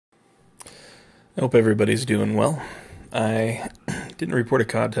I hope everybody's doing well. I didn't report a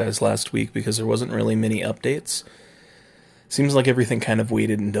contest last week because there wasn't really many updates. Seems like everything kind of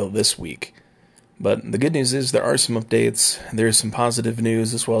waited until this week. But the good news is there are some updates. There's some positive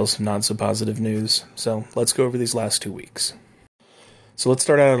news as well as some not so positive news. So let's go over these last 2 weeks. So let's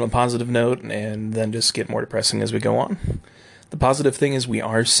start out on a positive note and then just get more depressing as we go on. The positive thing is we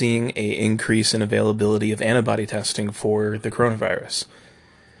are seeing an increase in availability of antibody testing for the coronavirus.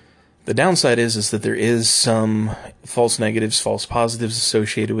 The downside is that there is some false negatives, false positives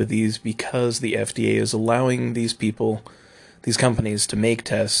associated with these because the FDA is allowing these companies to make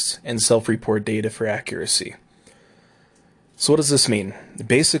tests and self-report data for accuracy. So what does this mean?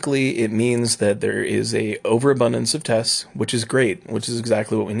 Basically, it means that there is a overabundance of tests, which is great, which is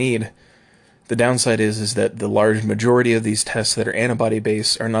exactly what we need. The downside is that the large majority of these tests that are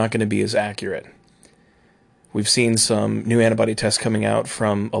antibody-based are not going to be as accurate. We've seen some new antibody tests coming out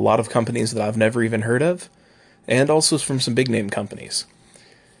from a lot of companies that I've never even heard of, and also from some big-name companies.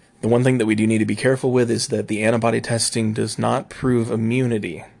 The one thing that we do need to be careful with is that the antibody testing does not prove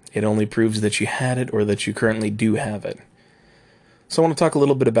immunity. It only proves that you had it or that you currently do have it. So I want to talk a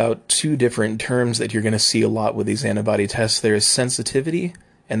little bit about two different terms that you're going to see a lot with these antibody tests. There is sensitivity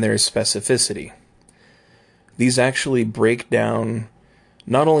and there is specificity. These actually break down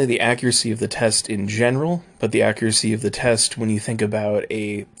not only the accuracy of the test in general, but the accuracy of the test when you think about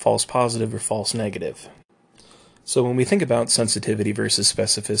a false positive or false negative. So when we think about sensitivity versus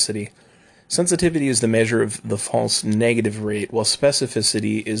specificity, sensitivity is the measure of the false negative rate, while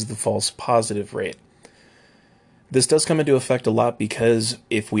specificity is the false positive rate. This does come into effect a lot because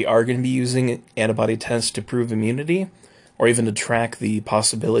if we are going to be using antibody tests to prove immunity, or even to track the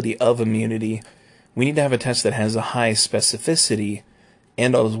possibility of immunity, we need to have a test that has a high specificity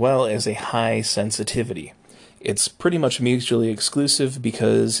and as well as a high sensitivity. It's pretty much mutually exclusive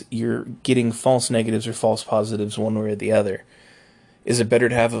because you're getting false negatives or false positives one way or the other. Is it better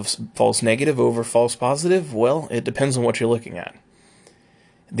to have a false negative over false positive? Well, it depends on what you're looking at.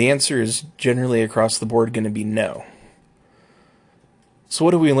 The answer is generally across the board going to be no. So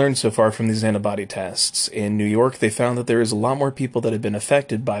what have we learned so far from these antibody tests? In New York, they found that there is a lot more people that have been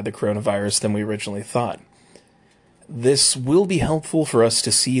affected by the coronavirus than we originally thought. This will be helpful for us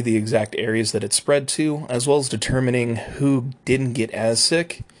to see the exact areas that it spread to, as well as determining who didn't get as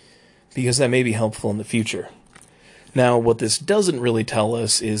sick, because that may be helpful in the future. Now, what this doesn't really tell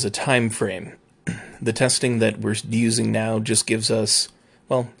us is a time frame. The testing that we're using now just gives us,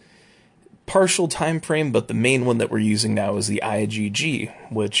 partial time frame, but the main one that we're using now is the IgG,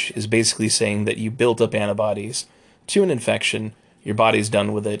 which is basically saying that you built up antibodies to an infection, your body's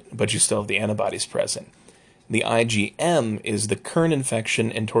done with it, but you still have the antibodies present. The IgM is the current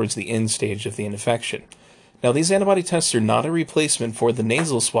infection and towards the end stage of the infection. Now, these antibody tests are not a replacement for the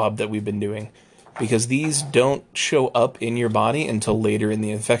nasal swab that we've been doing, because these don't show up in your body until later in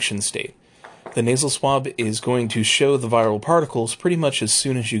the infection state. The nasal swab is going to show the viral particles pretty much as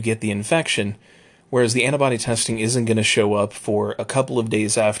soon as you get the infection, whereas the antibody testing isn't going to show up for a couple of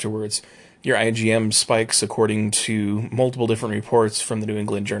days afterwards. Your IgM spikes according to multiple different reports from the New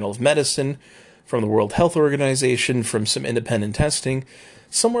England Journal of Medicine, from the World Health Organization, from some independent testing.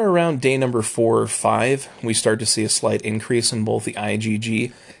 Somewhere around day number 4 or 5, we start to see a slight increase in both the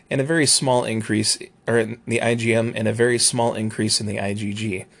IgG and a very small increase, or in the IgM and a very small increase in the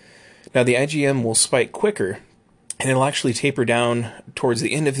IgG. Now, the IgM will spike quicker, and it'll actually taper down towards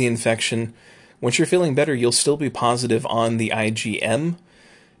the end of the infection. Once you're feeling better, you'll still be positive on the IgM,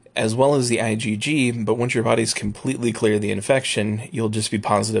 as well as the IgG, but once your body's completely clear of the infection, you'll just be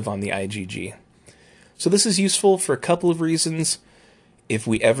positive on the IgG. So this is useful for a couple of reasons. If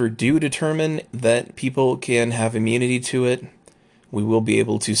we ever do determine that people can have immunity to it, we will be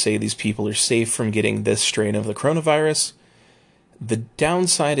able to say these people are safe from getting this strain of the coronavirus. The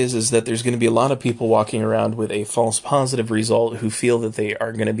downside is that there's going to be a lot of people walking around with a false positive result who feel that they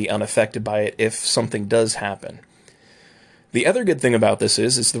are going to be unaffected by it if something does happen. The other good thing about this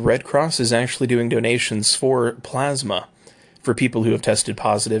is the Red Cross is actually doing donations for plasma for people who have tested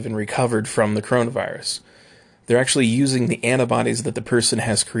positive and recovered from the coronavirus. They're actually using the antibodies that the person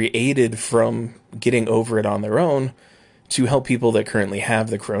has created from getting over it on their own to help people that currently have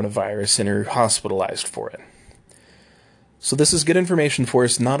the coronavirus and are hospitalized for it. So this is good information for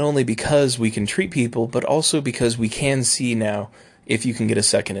us, not only because we can treat people, but also because we can see now if you can get a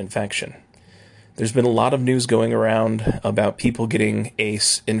second infection. There's been a lot of news going around about people getting an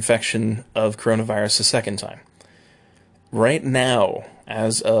infection of coronavirus a second time. Right now,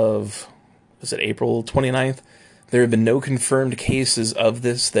 as of, April 29th, there have been no confirmed cases of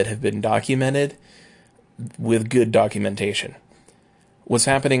this that have been documented with good documentation. what's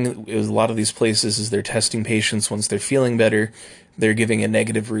happening is a lot of these places is they're testing patients once they're feeling better, they're giving a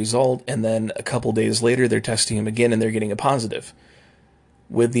negative result, and then a couple days later they're testing them again and they're getting a positive.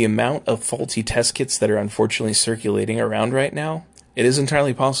 With the amount of faulty test kits that are unfortunately circulating around right now, it is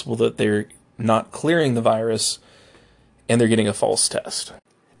entirely possible that they're not clearing the virus and they're getting a false test.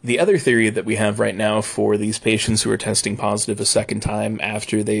 The other theory that we have right now for these patients who are testing positive a second time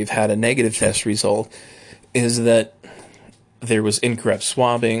after they've had a negative test result is that there was incorrect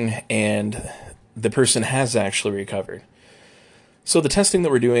swabbing and the person has actually recovered. So the testing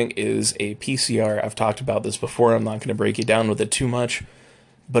that we're doing is a PCR. I've talked about this before. I'm not going to break you down with it too much,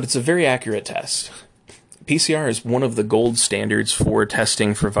 but it's a very accurate test. PCR is one of the gold standards for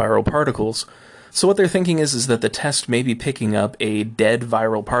testing for viral particles. So what they're thinking is that the test may be picking up a dead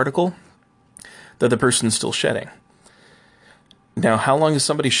viral particle that the person's still shedding. Now, how long is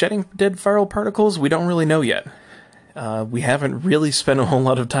somebody shedding dead viral particles? We don't really know yet. We haven't really spent a whole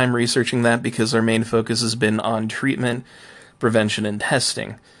lot of time researching that because our main focus has been on treatment, prevention, and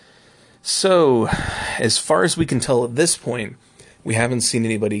testing. So, as far as we can tell at this point, we haven't seen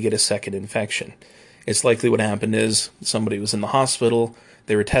anybody get a second infection. It's likely what happened is somebody was in the hospital,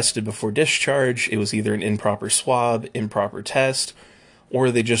 they were tested before discharge, it was either an improper swab, improper test, or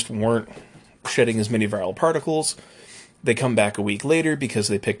they just weren't shedding as many viral particles. They come back a week later because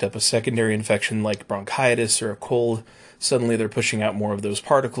they picked up a secondary infection like bronchitis or a cold. Suddenly they're pushing out more of those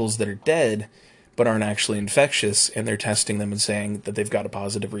particles that are dead but aren't actually infectious, and they're testing them and saying that they've got a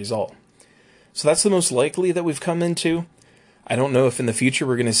positive result. So that's the most likely that we've come into. I don't know if in the future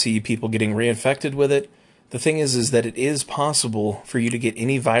we're going to see people getting reinfected with it. The thing is that it is possible for you to get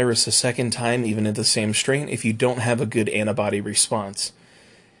any virus a second time, even in the same strain, if you don't have a good antibody response.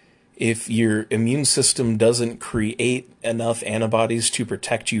 If your immune system doesn't create enough antibodies to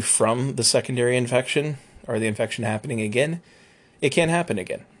protect you from the secondary infection, or the infection happening again, it can happen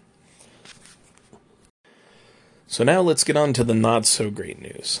again. So now let's get on to the not so great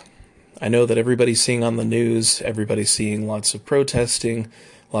news. I know that everybody's seeing on the news, everybody's seeing lots of protesting,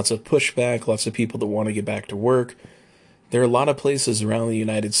 lots of pushback, lots of people that want to get back to work. There are a lot of places around the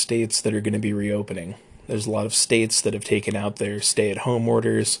United States that are going to be reopening. There's a lot of states that have taken out their stay-at-home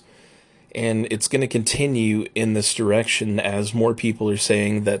orders, and it's going to continue in this direction as more people are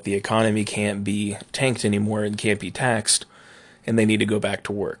saying that the economy can't be tanked anymore and can't be taxed, and they need to go back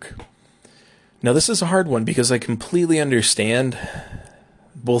to work. Now, this is a hard one because I completely understand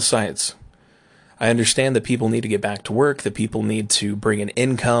both sides. I understand that people need to get back to work, that people need to bring an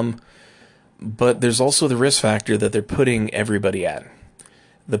income, but there's also the risk factor that they're putting everybody at.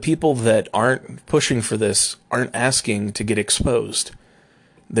 The people that aren't pushing for this aren't asking to get exposed.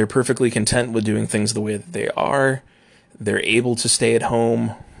 They're perfectly content with doing things the way that they are. They're able to stay at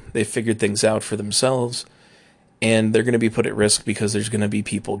home. They've figured things out for themselves. And they're going to be put at risk because there's going to be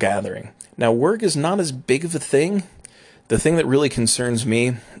people gathering. Now, work is not as big of a thing. The thing that really concerns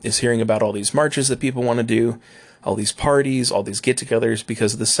me is hearing about all these marches that people want to do, all these parties, all these get-togethers,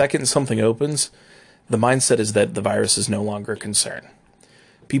 because the second something opens, the mindset is that the virus is no longer a concern.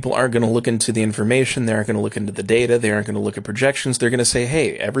 People aren't going to look into the information, they aren't going to look into the data, they aren't going to look at projections, they're going to say,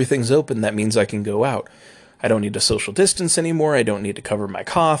 hey, everything's open, that means I can go out. I don't need to social distance anymore, I don't need to cover my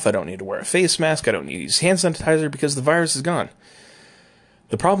cough, I don't need to wear a face mask, I don't need to use hand sanitizer because the virus is gone.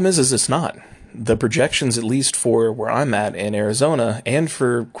 The problem is it's not. The projections, at least for where I'm at in Arizona, and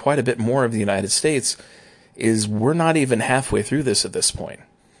for quite a bit more of the United States, is we're not even halfway through this at this point.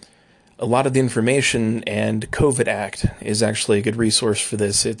 A lot of the information and COVID Act is actually a good resource for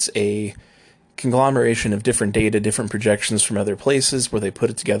this. It's a conglomeration of different data, different projections from other places where they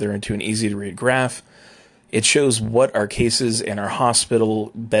put it together into an easy-to-read graph. It shows what our cases and our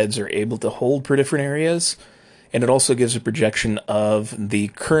hospital beds are able to hold per different areas. And it also gives a projection of the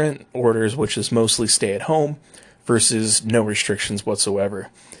current orders, which is mostly stay at home, versus no restrictions whatsoever.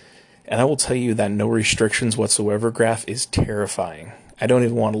 And I will tell you that no restrictions whatsoever graph is terrifying. I don't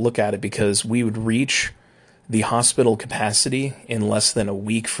even want to look at it because we would reach the hospital capacity in less than a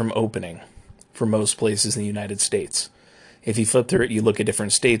week from opening for most places in the United States. If you flip through it, you look at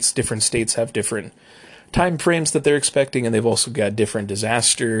different states have different time frames that they're expecting, and they've also got different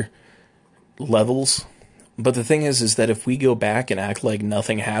disaster levels. But the thing is that if we go back and act like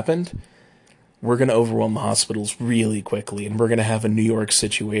nothing happened, we're going to overwhelm the hospitals really quickly, and we're going to have a New York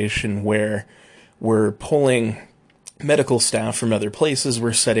situation where we're pulling medical staff from other places,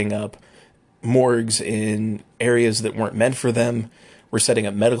 we're setting up morgues in areas that weren't meant for them, we're setting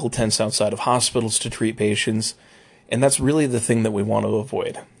up medical tents outside of hospitals to treat patients, and that's really the thing that we want to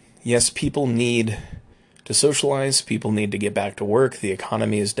avoid. Yes, people need to socialize, people need to get back to work, the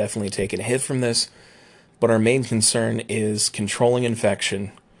economy is definitely taking a hit from this, But our main concern is controlling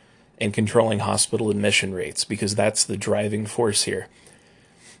infection and controlling hospital admission rates, because that's the driving force here.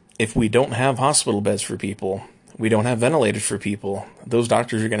 If we don't have hospital beds for people, we don't have ventilators for people, those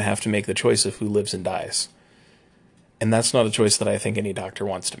doctors are going to have to make the choice of who lives and dies. And that's not a choice that I think any doctor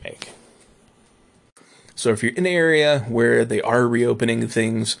wants to make. So if you're in an area where they are reopening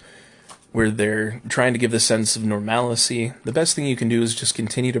things, where they're trying to give the sense of normalcy, the best thing you can do is just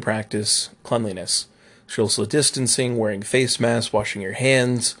continue to practice cleanliness. Social distancing, wearing face masks, washing your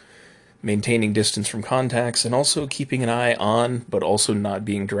hands, maintaining distance from contacts, and also keeping an eye on, but also not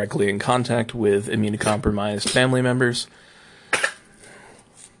being directly in contact with immunocompromised family members.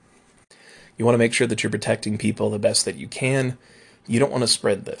 You want to make sure that you're protecting people the best that you can. You don't want to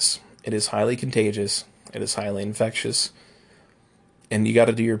spread this. It is highly contagious. It is highly infectious. And you got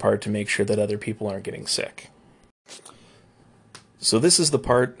to do your part to make sure that other people aren't getting sick. So this is the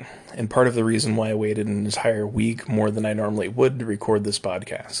part, and part of the reason why I waited an entire week more than I normally would to record this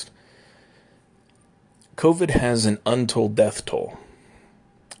podcast. COVID has an untold death toll.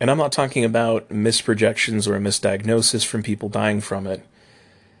 And I'm not talking about misprojections or a misdiagnosis from people dying from it.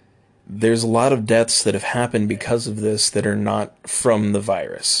 There's a lot of deaths that have happened because of this that are not from the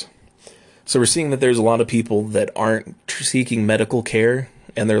virus. So we're seeing that there's a lot of people that aren't seeking medical care,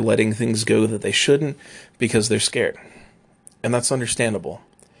 and they're letting things go that they shouldn't because they're scared. And that's understandable.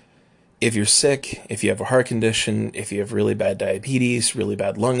 If you're sick, if you have a heart condition, if you have really bad diabetes, really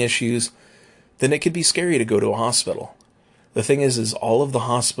bad lung issues, then it could be scary to go to a hospital. The thing is all of the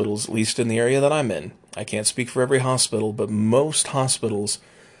hospitals, at least in the area that I'm in, I can't speak for every hospital, but most hospitals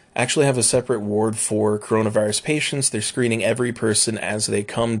actually have a separate ward for coronavirus patients. They're screening every person as they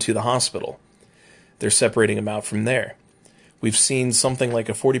come to the hospital. They're separating them out from there. We've seen something like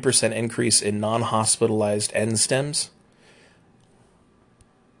a 40% increase in non-hospitalized NSTEMs,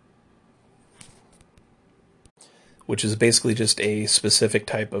 which is basically just a specific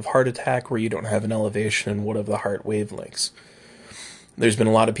type of heart attack where you don't have an elevation in one of the heart wavelengths. There's been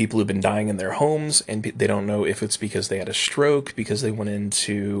a lot of people who've been dying in their homes, and they don't know if it's because they had a stroke, because they went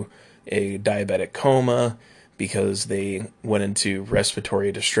into a diabetic coma, because they went into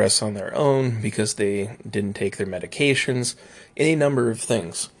respiratory distress on their own, because they didn't take their medications, any number of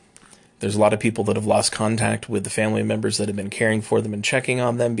things. There's a lot of people that have lost contact with the family members that have been caring for them and checking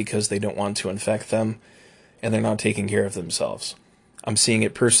on them because they don't want to infect them, and they're not taking care of themselves. I'm seeing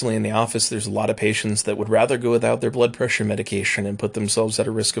it personally in the office. There's a lot of patients that would rather go without their blood pressure medication and put themselves at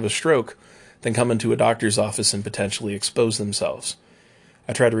a risk of a stroke than come into a doctor's office and potentially expose themselves.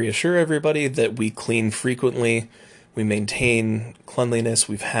 I try to reassure everybody that we clean frequently, we maintain cleanliness,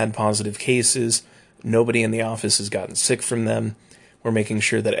 we've had positive cases, nobody in the office has gotten sick from them. We're making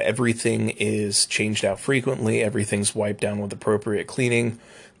sure that everything is changed out frequently, everything's wiped down with appropriate cleaning.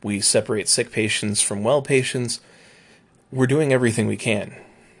 We separate sick patients from well patients. We're doing everything we can.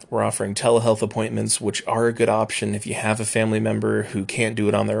 We're offering telehealth appointments, which are a good option if you have a family member who can't do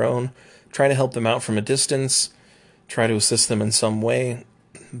it on their own. Try to help them out from a distance. Try to assist them in some way.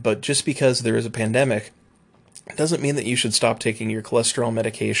 But just because there is a pandemic doesn't mean that you should stop taking your cholesterol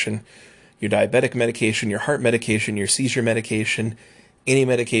medication, your diabetic medication, your heart medication, your seizure medication, any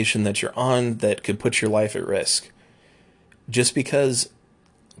medication that you're on that could put your life at risk. Just because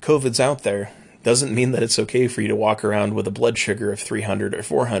COVID's out there doesn't mean that it's okay for you to walk around with a blood sugar of 300 or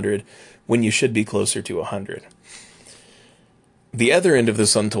 400 when you should be closer to 100. The other end of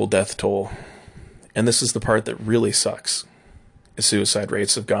this untold death toll, and this is the part that really sucks, is suicide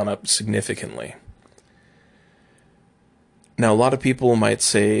rates have gone up significantly. Now, a lot of people might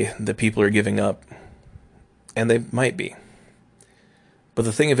say that people are giving up, and they might be. But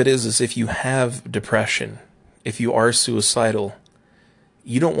the thing of it is if you have depression, if you are suicidal,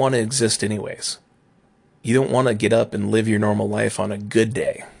 you don't want to exist anyways. You don't want to get up and live your normal life on a good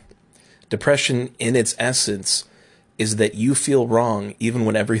day. Depression, in its essence, is that you feel wrong even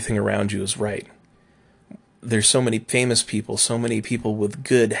when everything around you is right. There's so many famous people, so many people with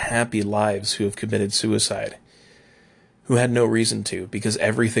good, happy lives who have committed suicide, who had no reason to, because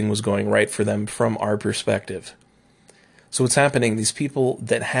everything was going right for them from our perspective. So what's happening, these people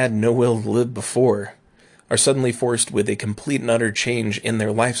that had no will to live before are suddenly forced with a complete and utter change in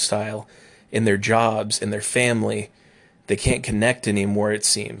their lifestyle, in their jobs, in their family. They can't connect anymore, it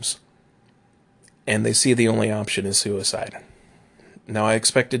seems. And they see the only option is suicide. Now, I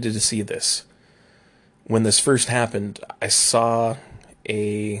expected to see this. When this first happened, I saw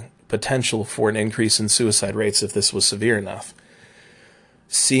a potential for an increase in suicide rates if this was severe enough.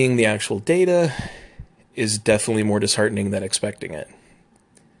 Seeing the actual data is definitely more disheartening than expecting it.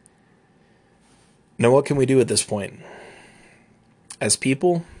 Now, what can we do at this point? As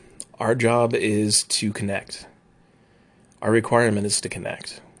people, Our job is to connect. Our requirement is to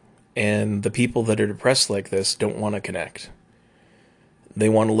connect. And the people that are depressed like this don't want to connect. They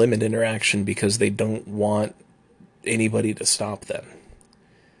want to limit interaction because they don't want anybody to stop them.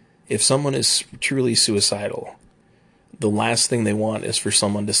 If someone is truly suicidal, the last thing they want is for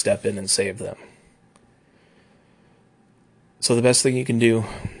someone to step in and save them. So the best thing you can do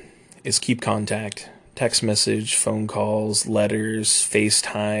is keep contact. Text message, phone calls, letters,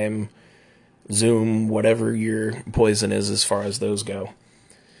 FaceTime, Zoom, whatever your poison is as far as those go.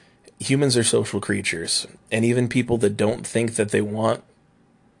 Humans are social creatures, and even people that don't think that they want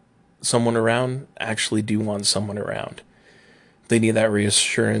someone around actually do want someone around. They need that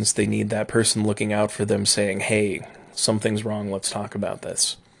reassurance. They need that person looking out for them saying, hey, something's wrong, let's talk about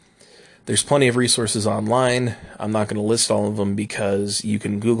this. There's plenty of resources online. I'm not going to list all of them because you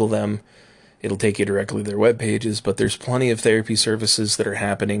can Google them. It'll take you directly to their web pages, but there's plenty of therapy services that are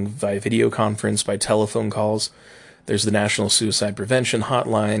happening via video conference, by telephone calls. There's the National Suicide Prevention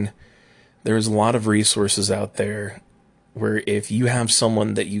Hotline. There's a lot of resources out there where if you have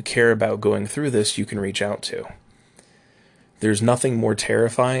someone that you care about going through this, you can reach out to. There's nothing more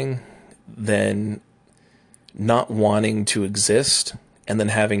terrifying than not wanting to exist and then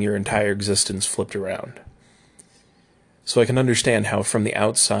having your entire existence flipped around. So I can understand how from the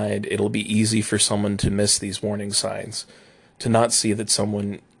outside it'll be easy for someone to miss these warning signs, to not see that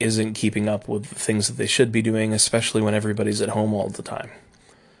someone isn't keeping up with the things that they should be doing, especially when everybody's at home all the time.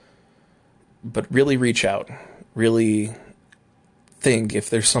 But really reach out. Really think if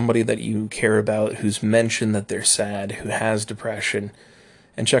there's somebody that you care about who's mentioned that they're sad, who has depression,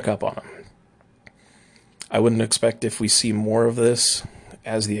 and check up on them. I wouldn't expect if we see more of this.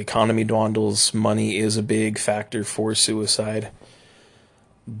 As the economy dwindles, money is a big factor for suicide.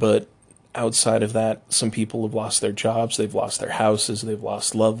 But outside of that, some people have lost their jobs, they've lost their houses, they've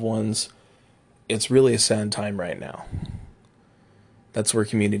lost loved ones. It's really a sad time right now. That's where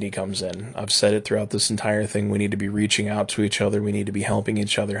community comes in. I've said it throughout this entire thing. We need to be reaching out to each other. We need to be helping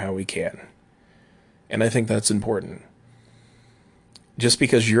each other how we can. And I think that's important. Just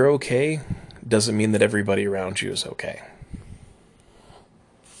because you're okay doesn't mean that everybody around you is okay.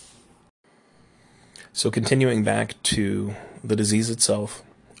 So continuing back to the disease itself,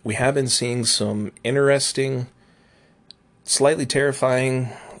 we have been seeing some interesting, slightly terrifying,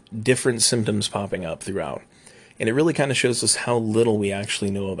 different symptoms popping up throughout. And it really kind of shows us how little we actually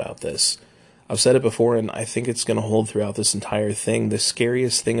know about this. I've said it before, and I think it's going to hold throughout this entire thing. The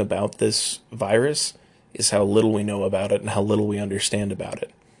scariest thing about this virus is how little we know about it and how little we understand about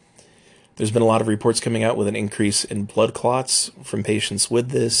it. There's been a lot of reports coming out with an increase in blood clots from patients with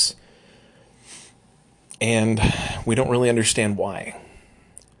this, and we don't really understand why.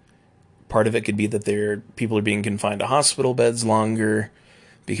 Part of it could be that people are being confined to hospital beds longer,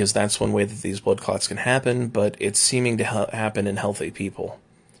 because that's one way that these blood clots can happen, but it's seeming to happen in healthy people.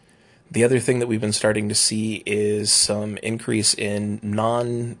 The other thing that we've been starting to see is some increase in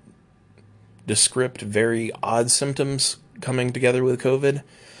nondescript, very odd symptoms coming together with COVID.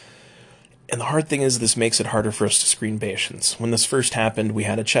 And the hard thing is this makes it harder for us to screen patients. When this first happened, we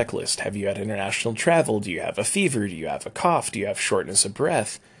had a checklist. Have you had international travel? Do you have a fever? Do you have a cough? Do you have shortness of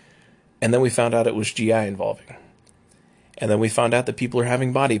breath? And then we found out it was GI involving. And then we found out that people are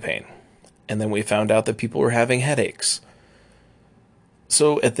having body pain. And then we found out that people were having headaches.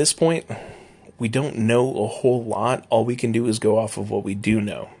 So at this point, we don't know a whole lot. All we can do is go off of what we do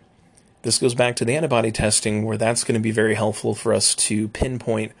know. This goes back to the antibody testing, where that's going to be very helpful for us to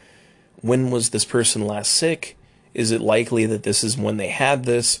pinpoint when was this person last sick? Is it likely that this is when they had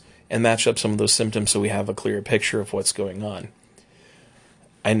this? And match up some of those symptoms so we have a clearer picture of what's going on.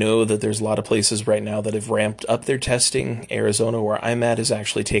 I know that there's a lot of places right now that have ramped up their testing. Arizona, where I'm at, has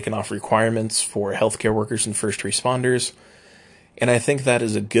actually taken off requirements for healthcare workers and first responders. And I think that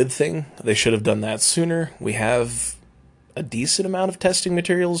is a good thing. They should have done that sooner. We have a decent amount of testing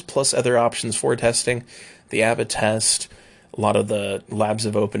materials, plus other options for testing. The Abbott test, a lot of the labs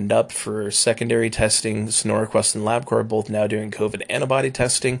have opened up for secondary testing. SonoraQuest and LabCorp are both now doing COVID antibody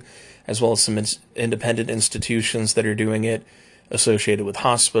testing, as well as some independent institutions that are doing it, associated with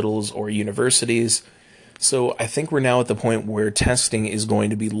hospitals or universities. So I think we're now at the point where testing is going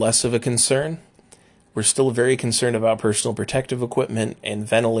to be less of a concern. We're still very concerned about personal protective equipment and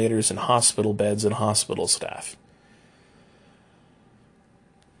ventilators and hospital beds and hospital staff.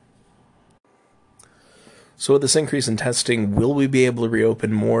 So with this increase in testing, will we be able to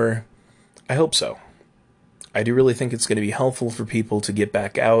reopen more? I hope so. I do really think it's going to be helpful for people to get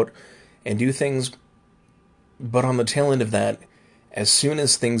back out and do things. But on the tail end of that, as soon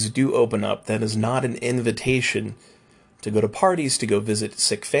as things do open up, that is not an invitation to go to parties, to go visit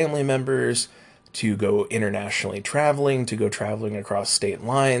sick family members, to go internationally traveling, to go traveling across state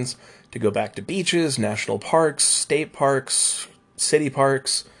lines, to go back to beaches, national parks, state parks, city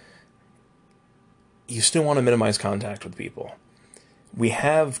parks. You still want to minimize contact with people. We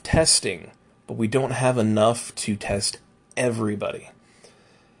have testing, but we don't have enough to test everybody.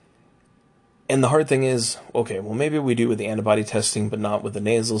 And the hard thing is, okay, well, maybe we do with the antibody testing, but not with the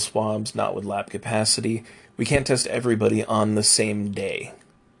nasal swabs, not with lab capacity. We can't test everybody on the same day.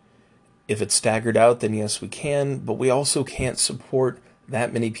 If it's staggered out, then yes, we can, but we also can't support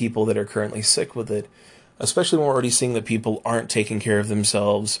that many people that are currently sick with it, especially when we're already seeing that people aren't taking care of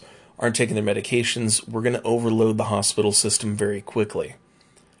themselves, aren't taking their medications. We're going to overload the hospital system very quickly.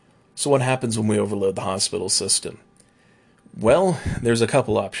 So what happens when we overload the hospital system? Well, there's a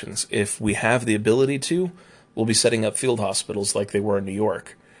couple options. If we have the ability to, we'll be setting up field hospitals like they were in New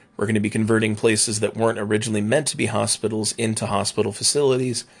York. We're going to be converting places that weren't originally meant to be hospitals into hospital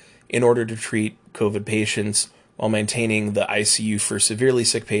facilities in order to treat COVID patients while maintaining the ICU for severely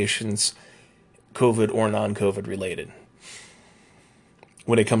sick patients, COVID or non-COVID related.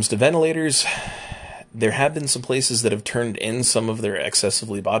 When it comes to ventilators, there have been some places that have turned in some of their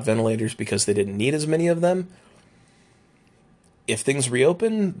excessively bought ventilators because they didn't need as many of them. If things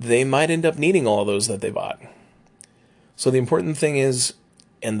reopen, they might end up needing all those that they bought. So the important thing is,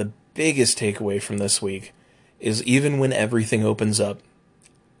 and the biggest takeaway from this week, is even when everything opens up,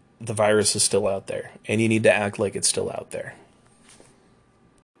 the virus is still out there, and you need to act like it's still out there.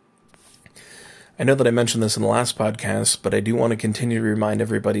 I know that I mentioned this in the last podcast, but I do want to continue to remind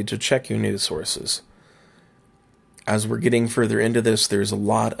everybody to check your news sources. As we're getting further into this, there's a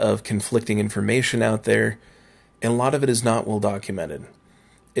lot of conflicting information out there, and a lot of it is not well documented.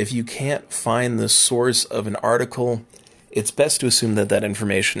 If you can't find the source of an article, it's best to assume that that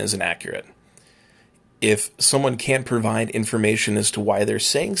information is inaccurate. If someone can't provide information as to why they're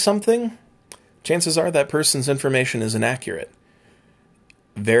saying something, chances are that person's information is inaccurate.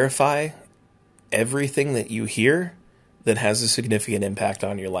 Verify everything that you hear that has a significant impact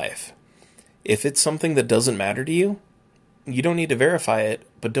on your life. If it's something that doesn't matter to you, you don't need to verify it,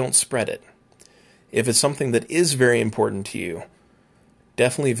 but don't spread it. If it's something that is very important to you,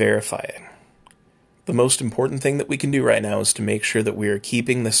 definitely verify it. The most important thing that we can do right now is to make sure that we are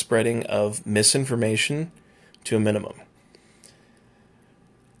keeping the spreading of misinformation to a minimum.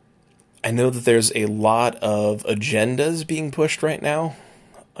 I know that there's a lot of agendas being pushed right now.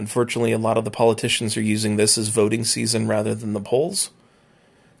 Unfortunately, a lot of the politicians are using this as voting season rather than the polls.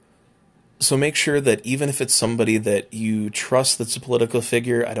 So make sure that even if it's somebody that you trust that's a political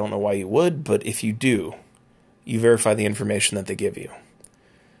figure, I don't know why you would, but if you do, you verify the information that they give you.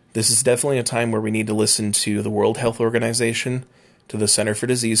 This is definitely a time where we need to listen to the World Health Organization, to the Center for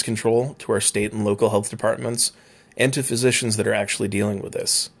Disease Control, to our state and local health departments, and to physicians that are actually dealing with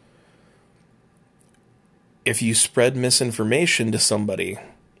this. If you spread misinformation to somebody,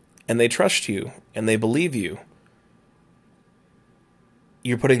 and they trust you, and they believe you,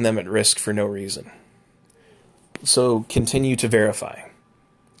 you're putting them at risk for no reason. So continue to verify.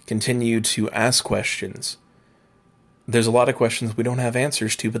 Continue to ask questions. There's a lot of questions we don't have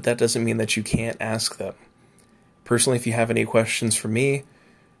answers to, but that doesn't mean that you can't ask them. Personally, if you have any questions for me,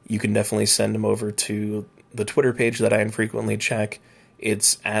 you can definitely send them over to the Twitter page that I infrequently check.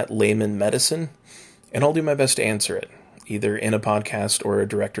 It's @laymanmedicine, and I'll do my best to answer it, either in a podcast or a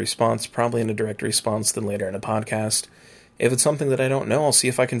direct response, probably in a direct response, then later in a podcast. If it's something that I don't know, I'll see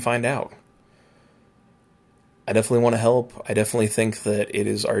if I can find out. I definitely want to help. I definitely think that it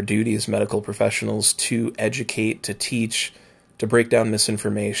is our duty as medical professionals to educate, to teach, to break down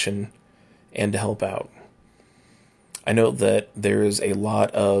misinformation, and to help out. I know that there is a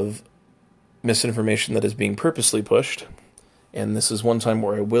lot of misinformation that is being purposely pushed, and this is one time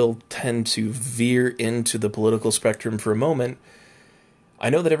where I will tend to veer into the political spectrum for a moment.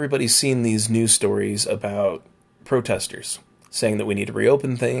 I know that everybody's seen these news stories about protesters saying that we need to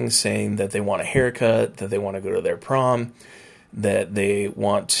reopen things, saying that they want a haircut, that they want to go to their prom, that they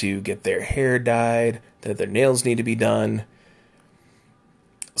want to get their hair dyed, that their nails need to be done.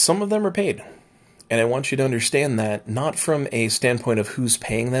 Some of them are paid. And I want you to understand that, not from a standpoint of who's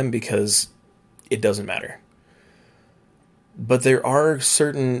paying them, because it doesn't matter. But there are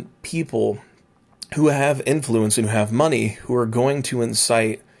certain people who have influence and who have money who are going to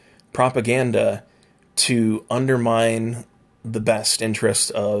incite propaganda to undermine the best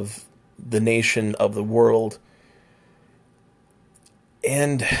interests of the nation, of the world.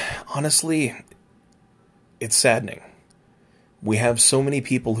 And honestly, it's saddening. We have so many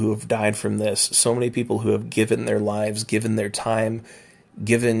people who have died from this, so many people who have given their lives, given their time,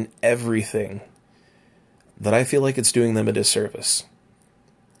 given everything, that I feel like it's doing them a disservice.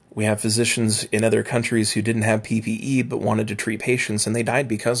 We have physicians in other countries who didn't have PPE but wanted to treat patients and they died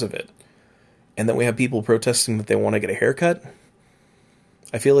because of it. And then we have people protesting that they want to get a haircut.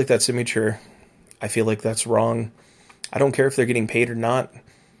 I feel like that's immature. I feel like that's wrong. I don't care if they're getting paid or not,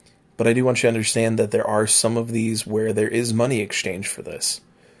 but I do want you to understand that there are some of these where there is money exchange for this,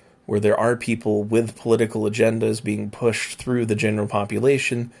 where there are people with political agendas being pushed through the general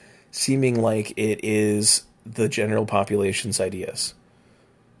population, seeming like it is the general population's ideas.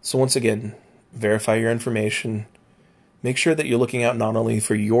 So once again, verify your information. Make sure that you're looking out not only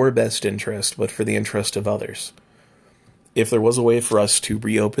for your best interest, but for the interest of others. If there was a way for us to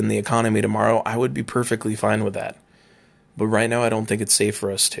reopen the economy tomorrow, I would be perfectly fine with that. But right now, I don't think it's safe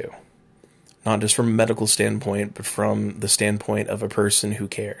for us to. Not just from a medical standpoint, but from the standpoint of a person who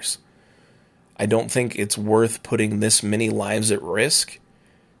cares. I don't think it's worth putting this many lives at risk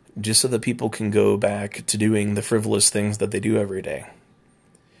just so that people can go back to doing the frivolous things that they do every day.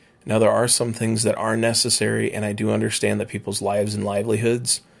 Now, there are some things that are necessary, and I do understand that people's lives and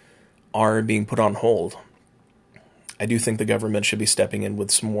livelihoods are being put on hold. I do think the government should be stepping in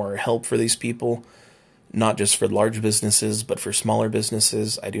with some more help for these people, not just for large businesses, but for smaller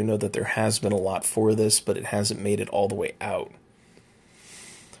businesses. I do know that there has been a lot for this, but it hasn't made it all the way out.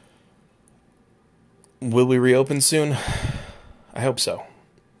 Will we reopen soon? I hope so.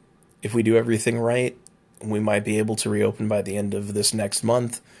 If we do everything right, we might be able to reopen by the end of this next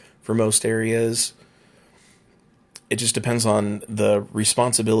month for most areas. It just depends on the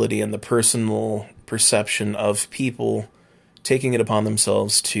responsibility and the personal perception of people taking it upon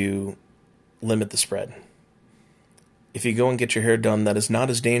themselves to limit the spread. If you go and get your hair done, that is not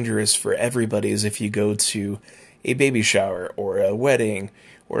as dangerous for everybody as if you go to a baby shower or a wedding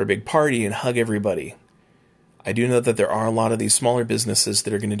or a big party and hug everybody. I do know that there are a lot of these smaller businesses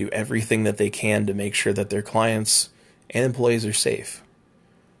that are going to do everything that they can to make sure that their clients and employees are safe.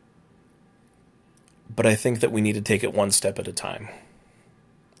 But I think that we need to take it one step at a time.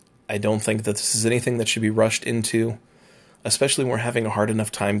 I don't think that this is anything that should be rushed into, especially when we're having a hard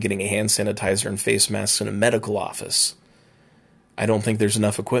enough time getting a hand sanitizer and face masks in a medical office. I don't think there's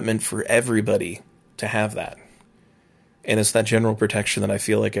enough equipment for everybody to have that. And it's that general protection that I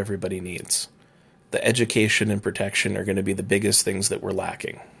feel like everybody needs. The education and protection are going to be the biggest things that we're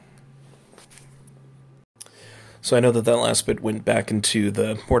lacking. So I know that last bit went back into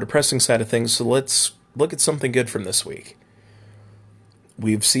the more depressing side of things, so let's look at something good from this week.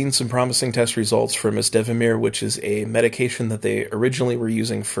 We've seen some promising test results for Isdevimir, which is a medication that they originally were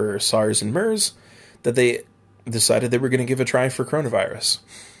using for SARS and MERS, that they decided they were going to give a try for coronavirus.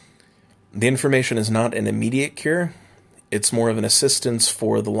 The information is not an immediate cure. It's more of an assistance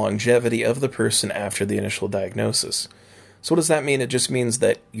for the longevity of the person after the initial diagnosis. So what does that mean? It just means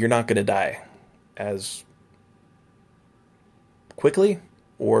that you're not going to die as quickly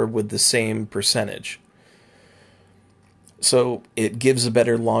or with the same percentage. So it gives a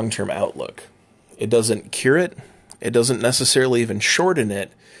better long-term outlook. It doesn't cure it. It doesn't necessarily even shorten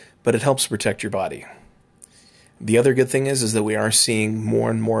it, but it helps protect your body. The other good thing is that we are seeing more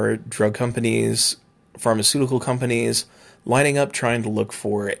and more drug companies, pharmaceutical companies, lining up trying to look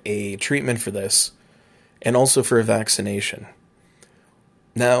for a treatment for this, and also for a vaccination.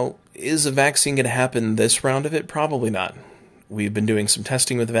 Now, is a vaccine going to happen this round of it? Probably not. We've been doing some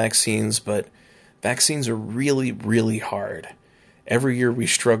testing with vaccines, but vaccines are really, really hard. Every year we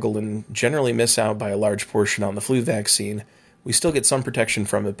struggle and generally miss out by a large portion on the flu vaccine. We still get some protection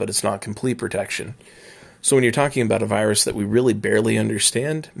from it, but it's not complete protection. So when you're talking about a virus that we really barely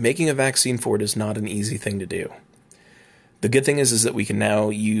understand, making a vaccine for it is not an easy thing to do. The good thing is that we can now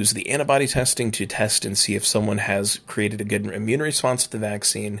use the antibody testing to test and see if someone has created a good immune response to the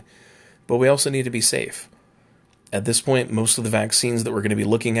vaccine, but we also need to be safe. At this point, most of the vaccines that we're going to be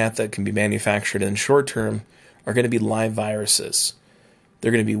looking at that can be manufactured in short term are going to be live viruses.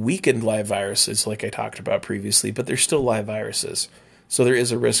 They're going to be weakened live viruses like I talked about previously, but they're still live viruses. So there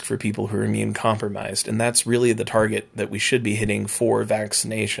is a risk for people who are immune compromised, and that's really the target that we should be hitting for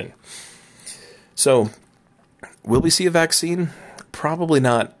vaccination. So, will we see a vaccine? Probably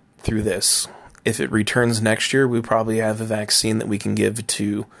not through this. If it returns next year, we probably have a vaccine that we can give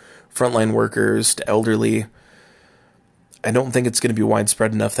to frontline workers, to elderly. I don't think it's going to be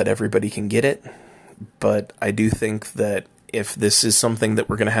widespread enough that everybody can get it, but I do think that if this is something that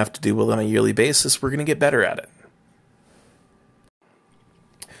we're going to have to deal with on a yearly basis, we're going to get better at it.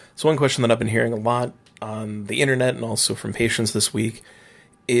 So one question that I've been hearing a lot on the internet and also from patients this week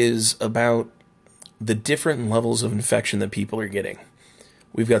is about the different levels of infection that people are getting.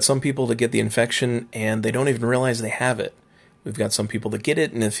 We've got some people that get the infection and they don't even realize they have it. We've got some people that get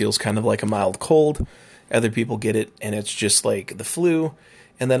it and it feels kind of like a mild cold. Other people get it and it's just like the flu,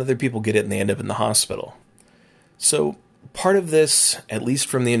 and then other people get it and they end up in the hospital. So part of this, at least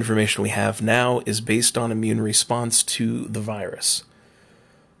from the information we have now, is based on immune response to the virus.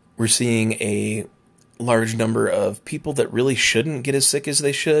 We're seeing a large number of people that really shouldn't get as sick as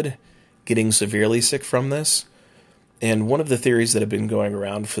they should, getting severely sick from this. And one of the theories that have been going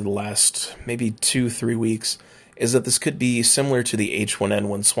around for the last maybe 2-3 weeks is that this could be similar to the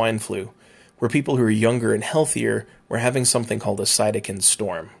H1N1 swine flu, where people who are younger and healthier were having something called a cytokine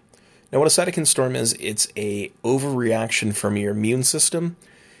storm. Now, what a cytokine storm is, it's a overreaction from your immune system.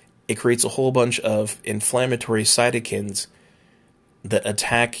 It creates a whole bunch of inflammatory cytokines that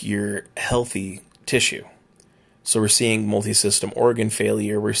attack your healthy tissue. So we're seeing multi-system organ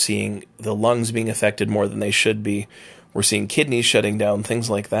failure, we're seeing the lungs being affected more than they should be, we're seeing kidneys shutting down, things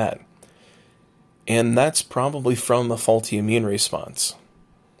like that. And that's probably from a faulty immune response.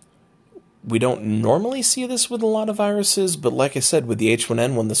 We don't normally see this with a lot of viruses, but like I said, with the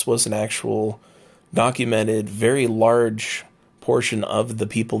H1N1, this was an actual documented, very large portion of the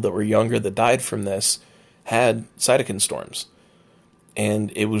people that were younger that died from this had cytokine storms.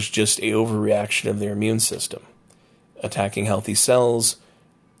 And it was just an overreaction of their immune system, attacking healthy cells.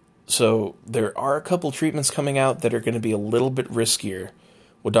 So there are a couple treatments coming out that are going to be a little bit riskier.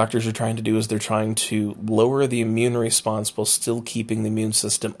 What doctors are trying to do is they're trying to lower the immune response while still keeping the immune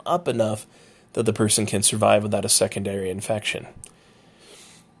system up enough that the person can survive without a secondary infection.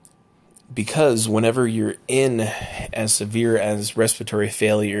 Because whenever you're in as severe as respiratory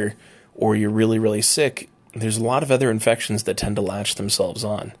failure or you're really, really sick, there's a lot of other infections that tend to latch themselves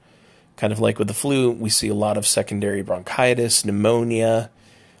on. Kind of like with the flu, we see a lot of secondary bronchitis, pneumonia,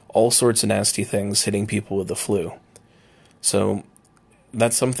 all sorts of nasty things hitting people with the flu. So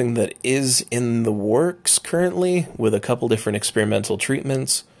that's something that is in the works currently with a couple different experimental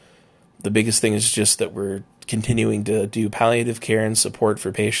treatments. The biggest thing is just that we're continuing to do palliative care and support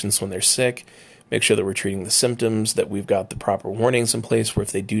for patients when they're sick, make sure that we're treating the symptoms, that we've got the proper warnings in place where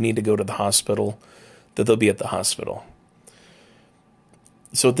if they do need to go to the hospital, that they'll be at the hospital.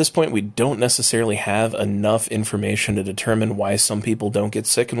 So at this point, we don't necessarily have enough information to determine why some people don't get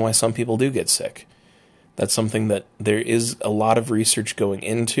sick and why some people do get sick. That's something that there is a lot of research going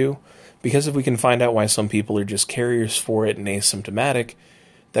into, because if we can find out why some people are just carriers for it and asymptomatic,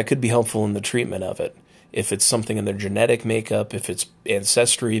 that could be helpful in the treatment of it. If it's something in their genetic makeup, if it's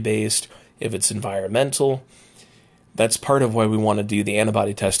ancestry-based, if it's environmental, that's part of why we want to do the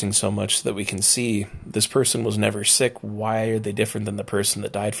antibody testing so much, so that we can see this person was never sick. Why are they different than the person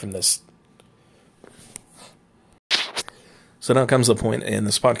that died from this? So now comes the point in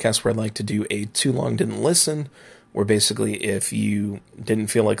this podcast where I'd like to do a too long didn't listen, where basically if you didn't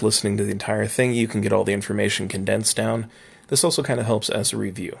feel like listening to the entire thing, you can get all the information condensed down. This also kind of helps as a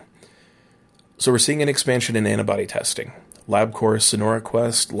review. So we're seeing an expansion in antibody testing. LabCorp, Sonora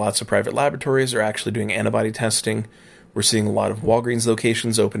Quest, lots of private laboratories are actually doing antibody testing. We're seeing a lot of Walgreens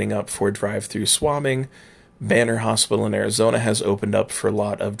locations opening up for drive-through swabbing. Banner Hospital in Arizona has opened up for a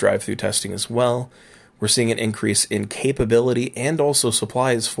lot of drive-through testing as well. We're seeing an increase in capability and also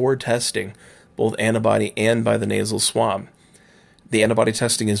supplies for testing, both antibody and by the nasal swab. The antibody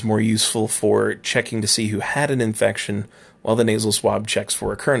testing is more useful for checking to see who had an infection, while the nasal swab checks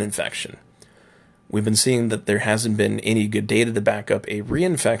for a current infection. We've been seeing that there hasn't been any good data to back up a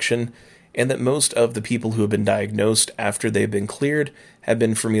reinfection, and that most of the people who have been diagnosed after they've been cleared have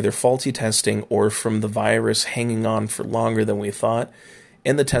been from either faulty testing or from the virus hanging on for longer than we thought,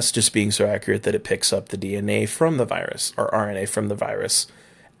 and the test just being so accurate that it picks up the DNA from the virus, or RNA from the virus,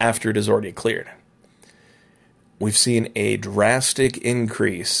 after it is already cleared. We've seen a drastic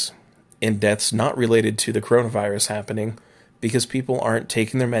increase in deaths not related to the coronavirus happening because people aren't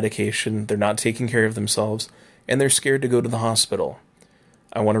taking their medication, they're not taking care of themselves, and they're scared to go to the hospital.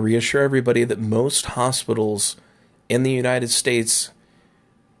 I want to reassure everybody that most hospitals in the United States,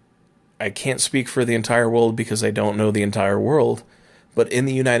 I can't speak for the entire world because I don't know the entire world, but in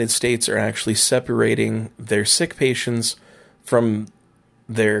the United States are actually separating their sick patients from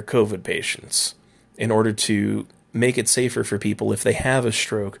their COVID patients in order to make it safer for people if they have a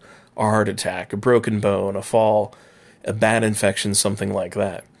stroke, a heart attack, a broken bone, a fall, a bad infection, something like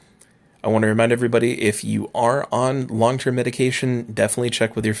that. I want to remind everybody, if you are on long-term medication, definitely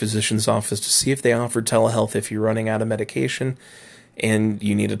check with your physician's office to see if they offer telehealth if you're running out of medication, and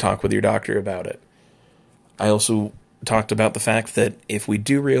you need to talk with your doctor about it. I also talked about the fact that if we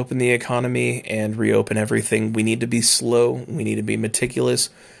do reopen the economy and reopen everything, we need to be slow, we need to be meticulous,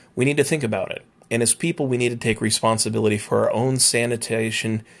 we need to think about it. And as people, we need to take responsibility for our own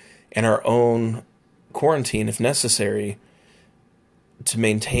sanitation and our own quarantine, if necessary, to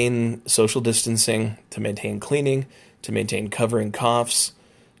maintain social distancing, to maintain cleaning, to maintain covering coughs,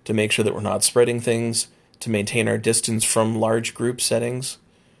 to make sure that we're not spreading things, to maintain our distance from large group settings,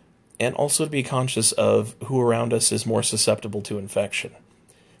 and also to be conscious of who around us is more susceptible to infection.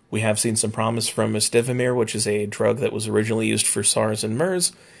 We have seen some promise from istivimir, which is a drug that was originally used for SARS and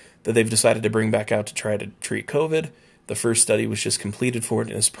MERS, that they've decided to bring back out to try to treat COVID. The first study was just completed for it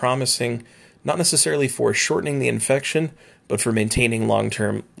and is promising, not necessarily for shortening the infection, but for maintaining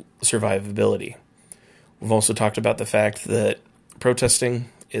long-term survivability. We've also talked about the fact that protesting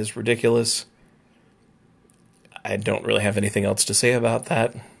is ridiculous. I don't really have anything else to say about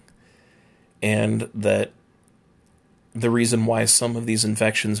that. And that the reason why some of these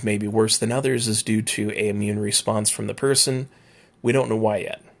infections may be worse than others is due to an immune response from the person. We don't know why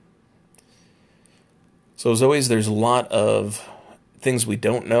yet. So as always, there's a lot of things we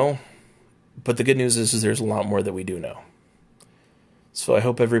don't know, but the good news is there's a lot more that we do know. So I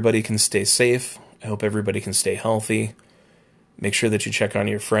hope everybody can stay safe. I hope everybody can stay healthy. Make sure that you check on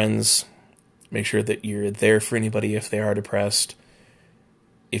your friends. Make sure that you're there for anybody if they are depressed.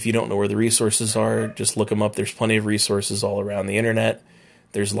 If you don't know where the resources are, just look them up. There's plenty of resources all around the internet.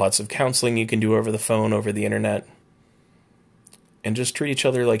 There's lots of counseling you can do over the phone, over the internet. And just treat each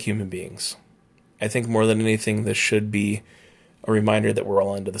other like human beings. I think more than anything, this should be a reminder that we're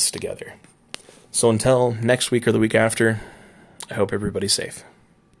all into this together. So until next week or the week after, I hope everybody's safe.